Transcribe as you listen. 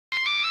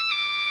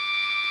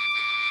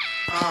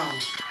um,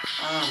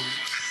 um,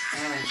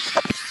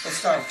 Let's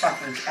start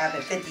fucking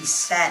capping. 50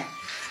 Cent.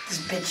 This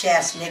bitch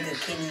ass nigga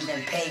can't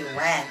even pay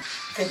rent.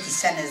 50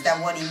 Cent, is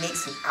that what he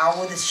makes an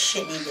hour? This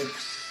shit need to,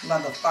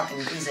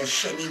 motherfucking piece of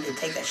shit need to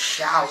take a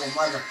shower.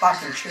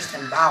 Motherfucking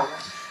Tristan Bauer.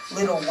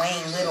 Lil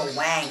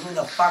Wang, who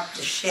the fuck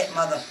the shit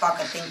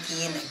motherfucker think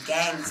he in the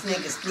gang? This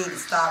niggas need to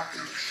stop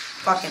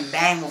fucking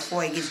bang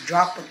before he gets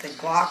dropped with the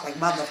Glock like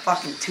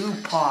motherfucking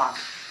Tupac.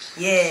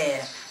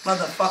 Yeah,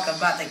 motherfucker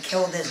about to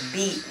kill this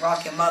beat,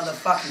 rockin'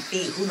 motherfucking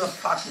feet. Who the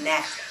fuck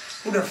next?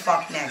 Who the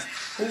fuck next?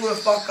 Who the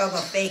fuck are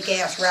the fake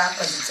ass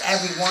rappers? It's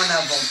every one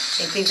of them.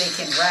 They think they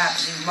can rap.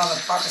 These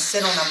motherfuckers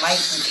sit on the mic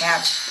and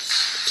cap.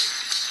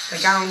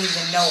 Like I don't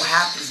even know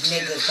half these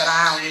niggas, but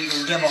I don't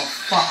even give a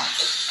fuck.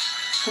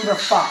 Who the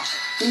fuck?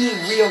 We need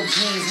real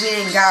G's.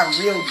 We ain't got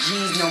real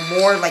G's no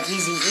more like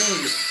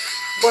Eazy-E.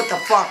 What the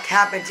fuck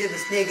happened to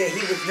this nigga? He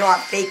was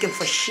not faking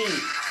for shit.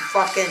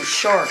 Fucking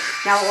sure.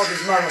 Now all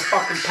these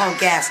motherfucking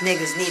punk ass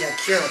niggas need a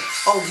cure.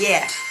 Oh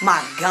yeah,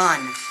 my gun.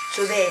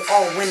 So they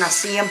all, when I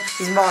see them,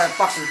 these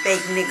motherfucking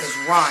fake niggas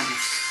run.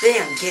 They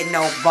don't get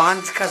no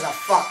buns cause I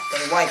fucked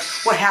their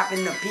wife. What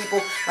happened to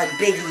people like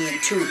Biggie and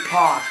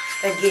Tupac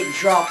that get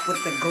dropped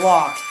with the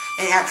Glock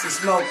and actually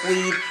smoke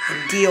weed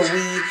and deal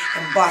weed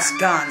and bust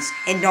guns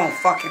and don't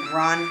fucking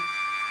run?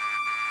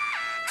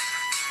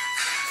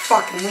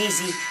 Fucking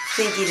Weezy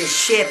think he the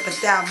shit, but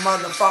that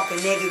motherfucking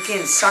nigga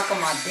can suck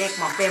on my dick,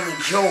 my family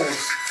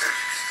jewels.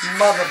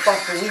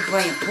 Motherfucker, we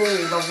playing pool,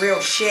 the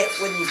real shit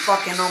when you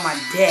fucking on my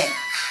dick.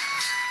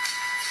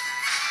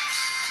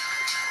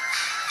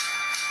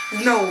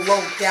 No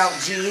loped out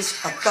G's,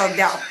 or thugged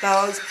out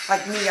thugs.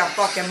 Like me, I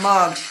fucking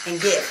mug and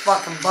get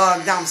fucking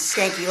bugged. I'm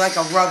skanky like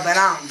a rug, but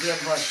I don't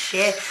give a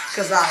shit.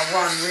 Cause I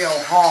run real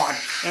hard.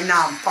 And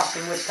I'm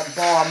fucking with the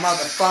bar,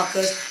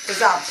 motherfuckers.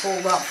 Cause I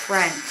pull up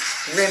friend.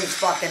 Rims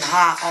fucking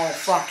hot, all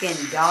fucking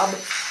dub.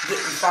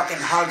 Getting fucking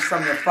hugs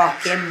from your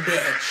fucking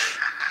bitch.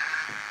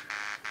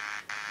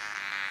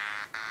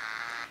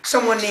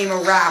 Someone name a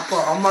rapper,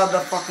 a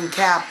motherfucking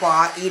capper.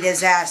 I eat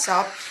his ass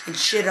up and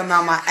shit him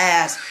out my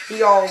ass.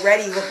 He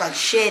already look like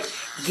shit,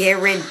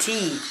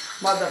 guaranteed.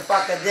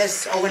 Motherfucker,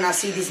 this, or when I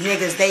see these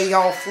niggas, they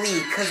all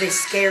flee. Cause they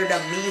scared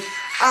of me.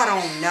 I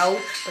don't know,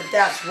 but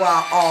that's why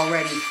I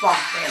already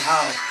fucked their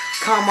hoe.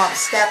 Come up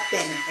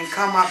stepping and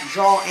come up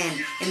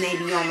drawing, and they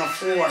be on the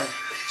floor.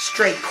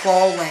 Straight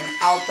crawling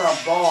out the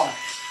bar.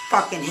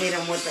 Fucking hit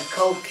him with the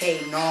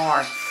cocaine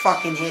nard.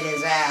 Fucking hit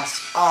his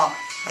ass up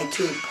like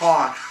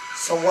Tupac.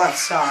 So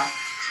what's up?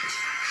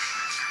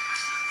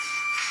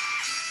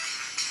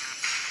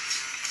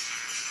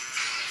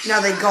 Now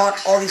they got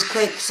all these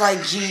clips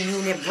like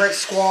G-Unit, Brick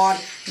Squad.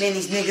 Man,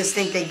 these niggas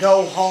think they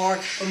go hard.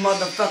 But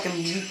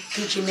motherfucking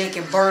Gucci Mane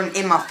can burn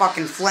in my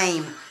fucking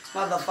flame.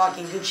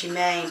 Motherfucking Gucci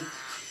Mane.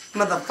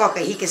 Motherfucker,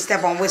 he can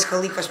step on Wiz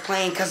Khalifa's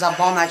plane cause I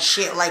bomb that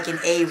shit like an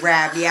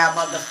Arab. Yeah,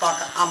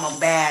 motherfucker, I'm a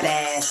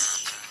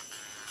badass.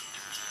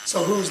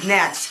 So who's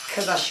next?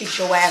 Cause I shoot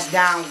your ass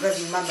down. Cause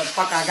you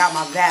motherfucker, I got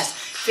my vest.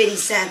 50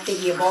 Cent think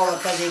he a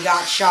baller cause he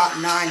got shot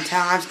 9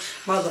 times.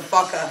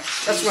 Motherfucker,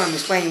 that's what I'm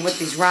explaining with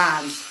these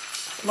rhymes.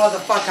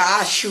 Motherfucker,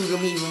 I shoot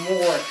him even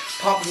more.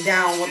 Pump him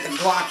down with the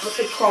Glock. Put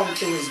the chrome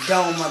to his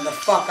dome,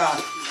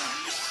 motherfucker.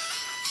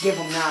 Give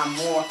him 9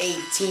 more.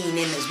 18 in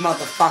his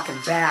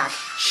motherfucking back.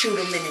 Shoot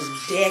him in his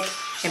dick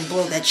and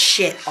blow that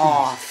shit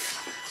off.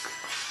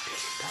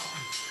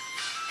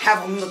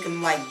 Have him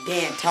looking like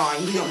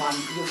Danton. You know my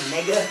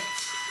nigga.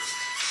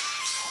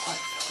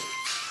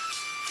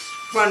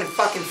 Running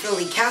fucking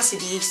Philly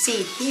Cassidy.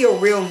 See, he a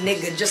real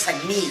nigga just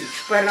like me.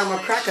 But I'm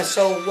a cracker,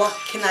 so what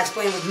can I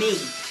explain with me?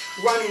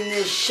 Running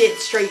this shit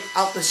straight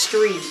out the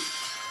street.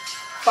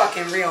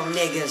 Fucking real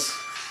niggas.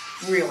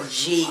 Real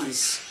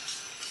G's.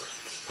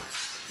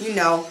 You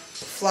know,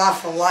 fly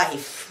for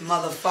life,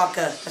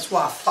 motherfucker. That's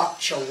why I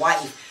fucked your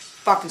wife.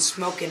 Fucking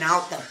smoking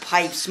out the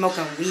pipe,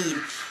 smoking weed.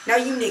 Now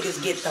you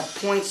niggas get the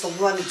point, so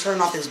let me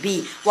turn off this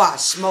beat while I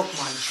smoke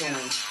my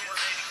joint.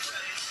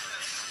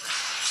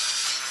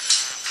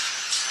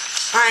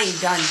 I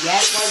ain't done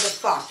yet. Why the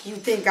fuck? You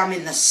think I'm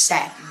in the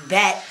set?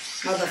 Bet.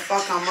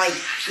 Motherfucker, I'm like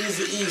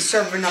Eazy-E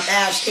serving up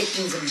ass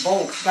kickings and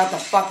bolts. About to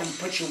fucking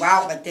put you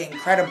out like the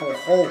Incredible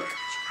Hulk.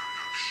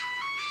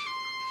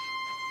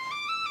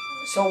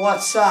 So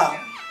what's up?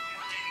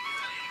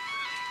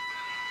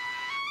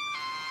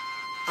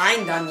 I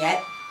ain't done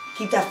yet.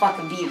 Keep that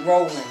fucking beat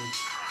rolling.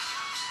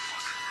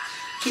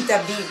 Keep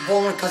that beat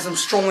rolling cause I'm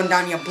strolling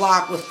down your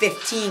block with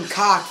 15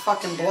 cock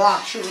fucking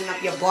block. Shooting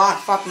up your block.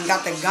 Fucking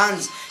got the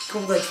guns.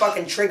 Cool the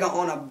fucking trigger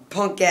on a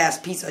punk ass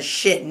piece of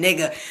shit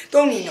nigga.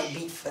 Don't need no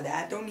beat for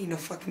that. Don't need no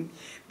fucking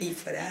beat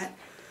for that.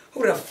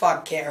 Who the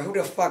fuck care? Who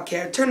the fuck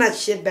care? Turn that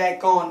shit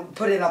back on.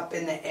 Put it up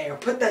in the air.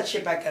 Put that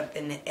shit back up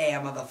in the air,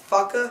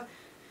 motherfucker.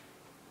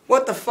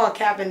 What the fuck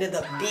happened to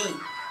the beat?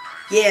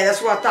 Yeah,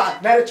 that's what I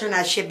thought. Better turn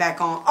that shit back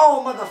on.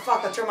 Oh,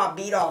 motherfucker, turn my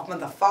beat off,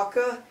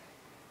 motherfucker.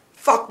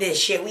 Fuck this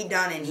shit. We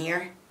done in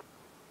here.